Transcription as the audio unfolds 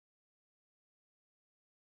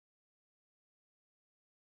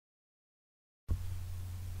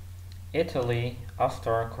Italy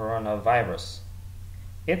after coronavirus.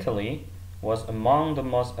 Italy was among the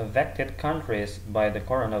most affected countries by the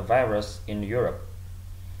coronavirus in Europe.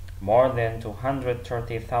 More than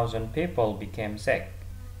 230,000 people became sick,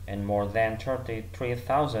 and more than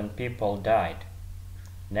 33,000 people died.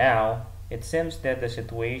 Now, it seems that the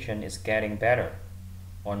situation is getting better.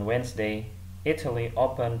 On Wednesday, Italy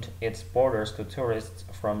opened its borders to tourists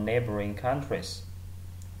from neighboring countries.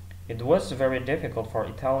 It was very difficult for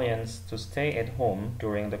Italians to stay at home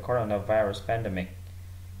during the coronavirus pandemic.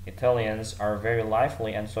 Italians are very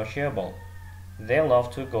lively and sociable. They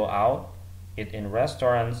love to go out, eat in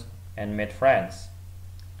restaurants, and meet friends.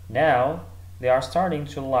 Now, they are starting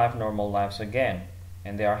to live normal lives again,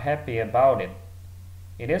 and they are happy about it.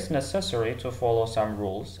 It is necessary to follow some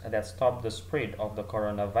rules that stop the spread of the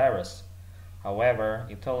coronavirus. However,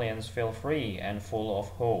 Italians feel free and full of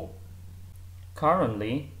hope.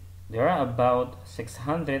 Currently, there are about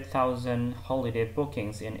 600,000 holiday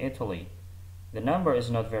bookings in Italy. The number is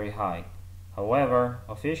not very high. However,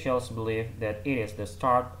 officials believe that it is the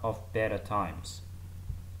start of better times.